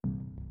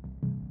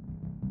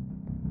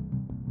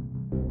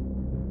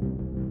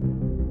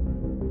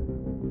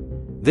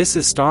This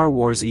is Star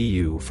Wars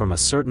EU from a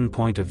certain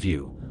point of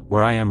view,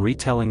 where I am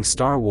retelling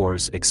Star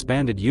Wars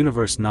Expanded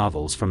Universe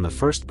novels from the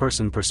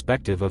first-person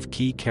perspective of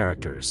key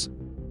characters.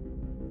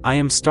 I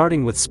am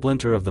starting with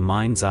Splinter of the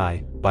Mind's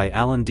Eye, by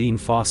Alan Dean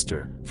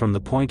Foster, from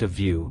the point of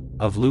view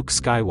of Luke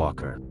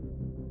Skywalker.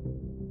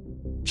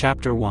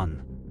 Chapter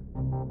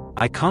 1.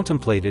 I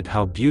contemplated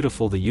how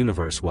beautiful the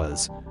universe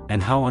was,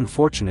 and how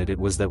unfortunate it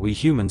was that we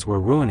humans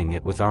were ruining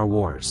it with our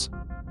wars.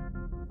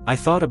 I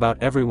thought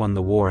about everyone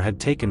the war had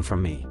taken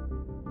from me.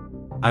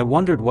 I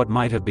wondered what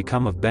might have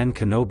become of Ben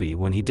Kenobi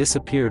when he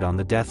disappeared on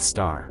the Death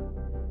Star.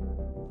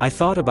 I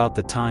thought about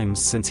the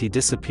times since he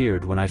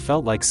disappeared when I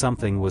felt like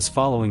something was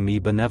following me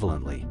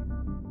benevolently.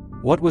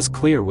 What was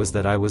clear was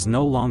that I was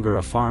no longer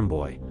a farm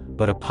boy,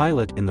 but a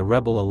pilot in the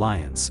Rebel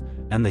Alliance,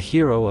 and the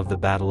hero of the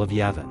Battle of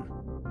Yavin.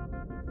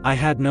 I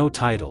had no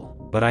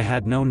title, but I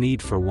had no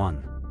need for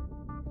one.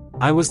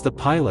 I was the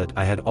pilot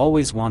I had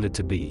always wanted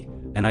to be,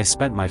 and I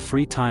spent my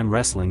free time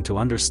wrestling to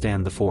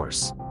understand the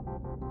Force.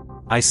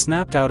 I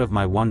snapped out of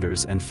my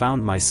wonders and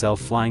found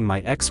myself flying my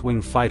X-Wing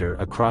fighter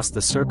across the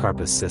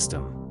Serkarpus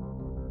system.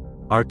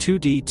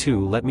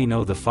 R2-D2 let me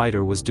know the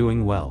fighter was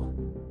doing well.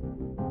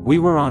 We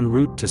were en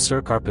route to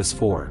Serkarpus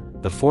 4,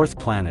 the fourth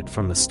planet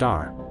from the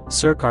star,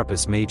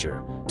 Serkarpus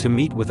Major, to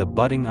meet with a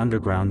budding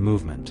underground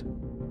movement.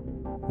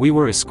 We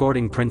were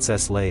escorting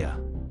Princess Leia.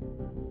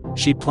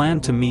 She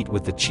planned to meet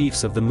with the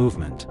chiefs of the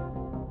movement.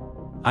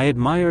 I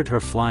admired her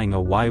flying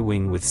a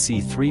Y-Wing with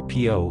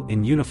C-3PO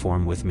in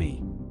uniform with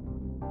me.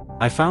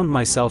 I found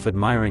myself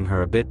admiring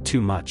her a bit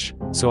too much,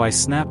 so I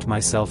snapped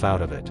myself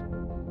out of it.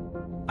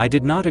 I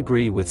did not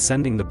agree with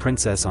sending the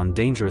princess on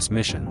dangerous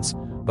missions,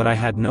 but I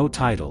had no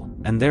title,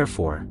 and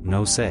therefore,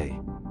 no say.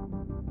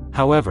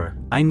 However,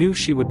 I knew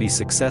she would be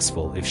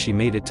successful if she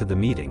made it to the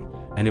meeting,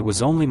 and it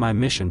was only my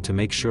mission to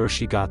make sure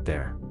she got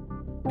there.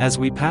 As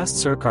we passed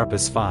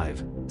Serkarpus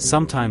 5,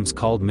 sometimes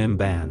called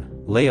Mimban,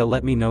 Leia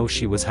let me know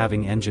she was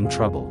having engine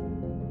trouble.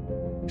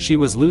 She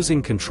was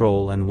losing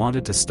control and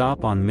wanted to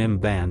stop on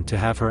Mimban to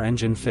have her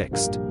engine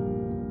fixed.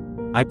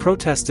 I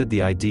protested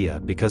the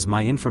idea because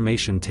my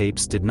information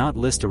tapes did not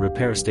list a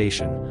repair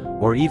station,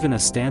 or even a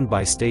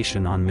standby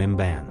station on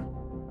Mimban.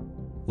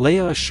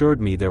 Leia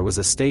assured me there was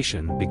a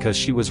station because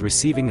she was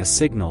receiving a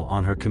signal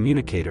on her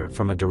communicator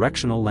from a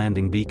directional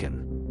landing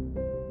beacon.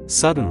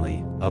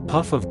 Suddenly, a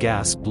puff of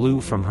gas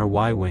blew from her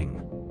Y-Wing.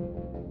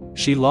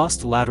 She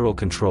lost lateral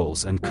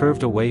controls and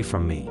curved away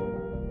from me.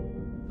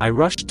 I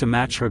rushed to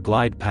match her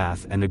glide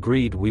path and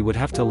agreed we would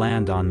have to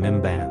land on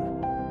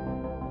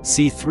Mimban.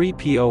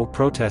 C-3PO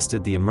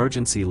protested the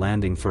emergency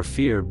landing for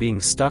fear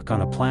being stuck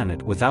on a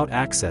planet without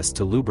access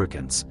to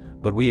lubricants,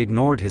 but we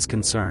ignored his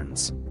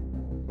concerns.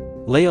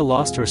 Leia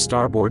lost her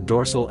starboard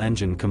dorsal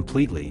engine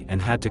completely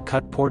and had to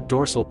cut port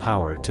dorsal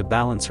power to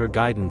balance her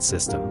guidance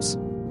systems.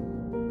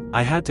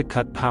 I had to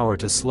cut power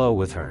to slow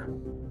with her.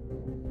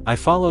 I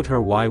followed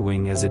her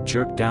Y-Wing as it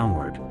jerked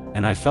downward,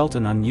 and I felt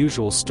an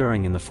unusual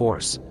stirring in the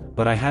Force,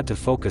 but I had to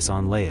focus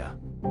on Leia.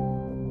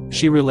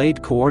 She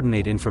relayed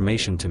coordinate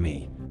information to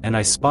me, and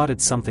I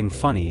spotted something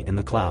funny in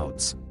the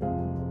clouds.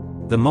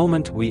 The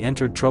moment we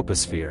entered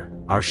troposphere,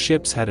 our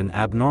ships had an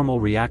abnormal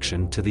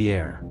reaction to the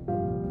air.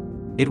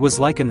 It was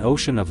like an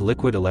ocean of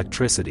liquid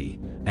electricity,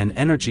 and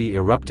energy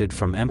erupted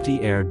from empty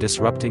air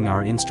disrupting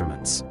our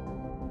instruments.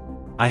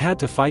 I had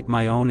to fight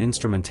my own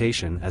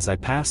instrumentation as I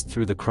passed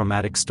through the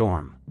chromatic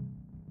storm.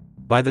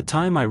 By the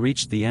time I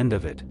reached the end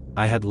of it,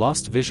 I had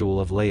lost visual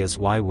of Leia's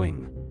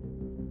Y-Wing.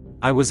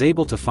 I was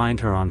able to find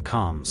her on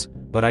comms,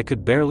 but I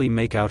could barely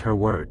make out her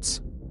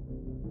words.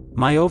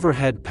 My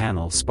overhead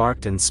panel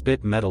sparked and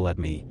spit metal at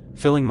me,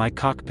 filling my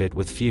cockpit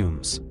with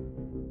fumes.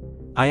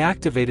 I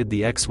activated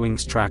the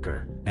X-Wing's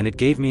tracker, and it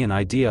gave me an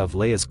idea of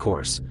Leia's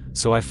course,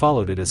 so I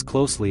followed it as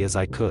closely as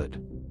I could.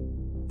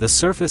 The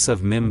surface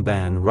of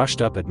Mimban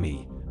rushed up at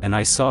me, and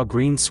I saw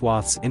green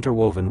swaths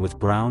interwoven with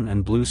brown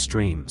and blue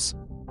streams.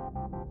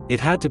 It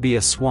had to be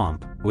a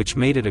swamp, which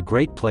made it a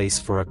great place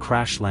for a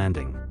crash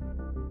landing.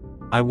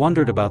 I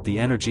wondered about the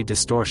energy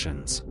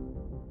distortions.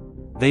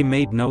 They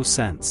made no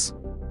sense.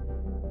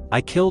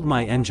 I killed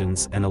my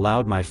engines and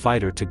allowed my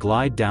fighter to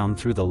glide down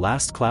through the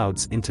last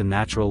clouds into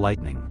natural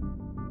lightning.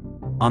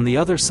 On the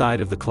other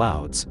side of the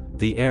clouds,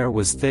 the air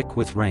was thick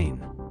with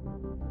rain.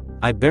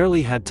 I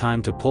barely had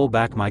time to pull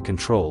back my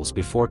controls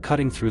before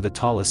cutting through the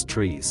tallest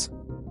trees.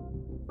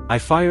 I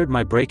fired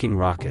my braking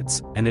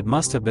rockets, and it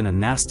must have been a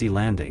nasty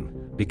landing,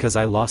 because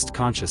I lost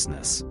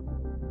consciousness.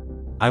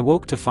 I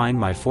woke to find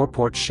my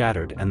foreports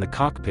shattered and the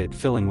cockpit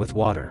filling with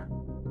water.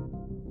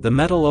 The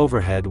metal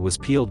overhead was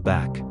peeled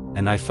back,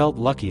 and I felt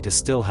lucky to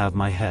still have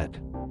my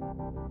head.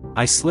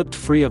 I slipped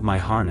free of my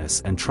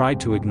harness and tried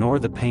to ignore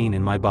the pain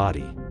in my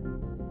body.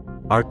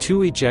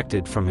 R2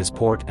 ejected from his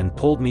port and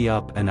pulled me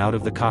up and out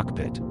of the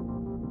cockpit.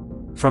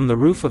 From the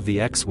roof of the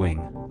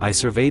X-Wing, I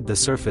surveyed the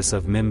surface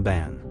of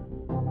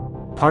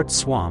Mimban. Part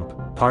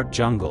swamp, part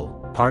jungle,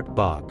 part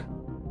bog.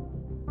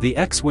 The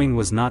X-Wing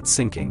was not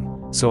sinking,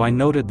 so I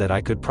noted that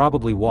I could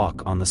probably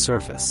walk on the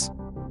surface.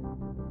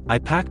 I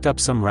packed up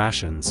some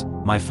rations,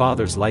 my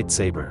father's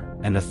lightsaber,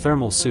 and a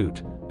thermal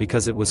suit,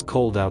 because it was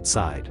cold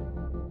outside.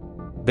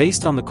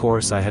 Based on the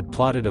course I had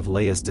plotted of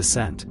Leia's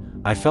descent,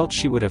 I felt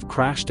she would have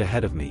crashed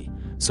ahead of me,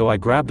 so I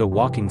grabbed a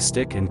walking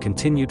stick and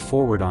continued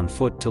forward on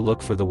foot to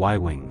look for the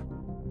Y-wing.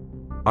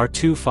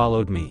 R2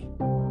 followed me.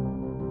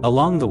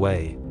 Along the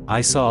way, I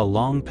saw a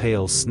long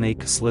pale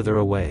snake slither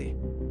away.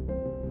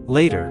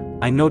 Later,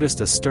 I noticed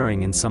a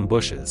stirring in some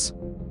bushes.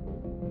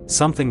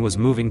 Something was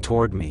moving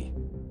toward me.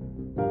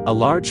 A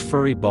large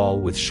furry ball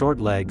with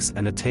short legs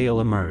and a tail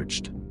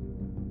emerged.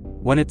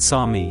 When it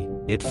saw me,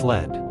 it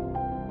fled.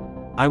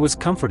 I was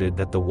comforted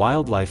that the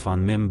wildlife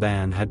on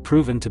Mimban had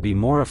proven to be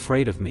more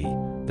afraid of me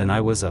than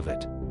I was of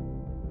it.